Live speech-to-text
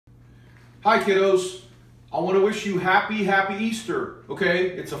Hi kiddos, I want to wish you happy Easter, okay?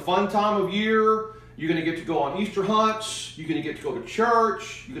 It's a fun time of year. You're going to get to go on Easter hunts. You're going to get to go to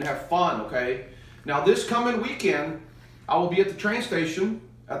church. You're going to have fun, okay? Now this coming weekend, I will be at the train station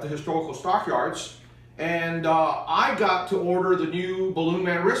at the historical stockyards, and I got to order the new Balloon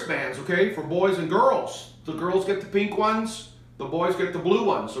Man wristbands, okay, for boys and girls. The girls get the pink ones, the boys get the blue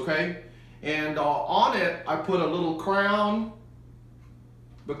ones, okay? And on it, I put a little crown,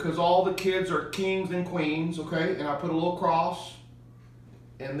 because all the kids are kings and queens, okay? And I put a little cross.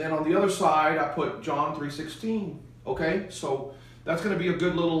 And then on the other side, I put John 3:16, okay? So that's going to be a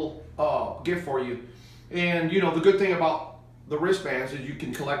good little gift for you. And, you know, the good thing about the wristbands is you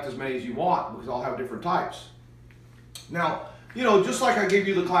can collect as many as you want because I'll have different types. Now, you know, just like I gave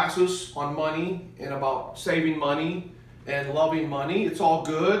you the classes on money and about saving money and loving money, it's all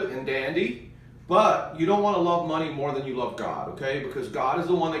good and dandy. But you don't want to love money more than you love God, okay? Because God is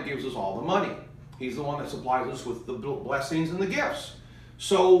the one that gives us all the money. He's the one that supplies us with the blessings and the gifts.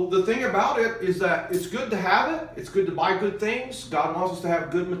 So the thing about it is that it's good to have it. It's good to buy good things. God wants us to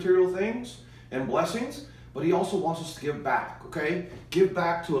have good material things and blessings. But He also wants us to give back, okay? Give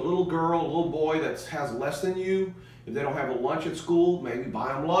back to a little girl, a little boy that has less than you. If they don't have a lunch at school, maybe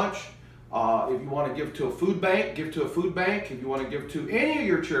buy them lunch. If you want to give to a food bank, give to a food bank. If you want to give to any of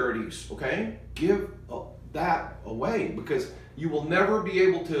your charities, okay, give that away because you will never be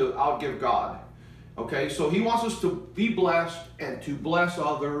able to outgive God. Okay, so He wants us to be blessed and to bless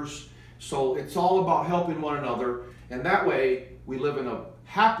others. So it's all about helping one another. And that way we live in a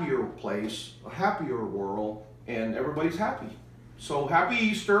happier place, a happier world, and everybody's happy. So happy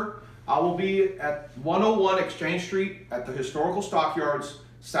Easter. I will be at 101 Exchange Street at the Historical Stockyards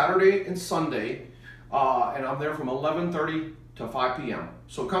Saturday and Sunday, and I'm there from 11:30 to 5 p.m.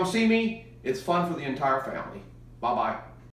 So come see me. It's fun for the entire family. Bye-bye.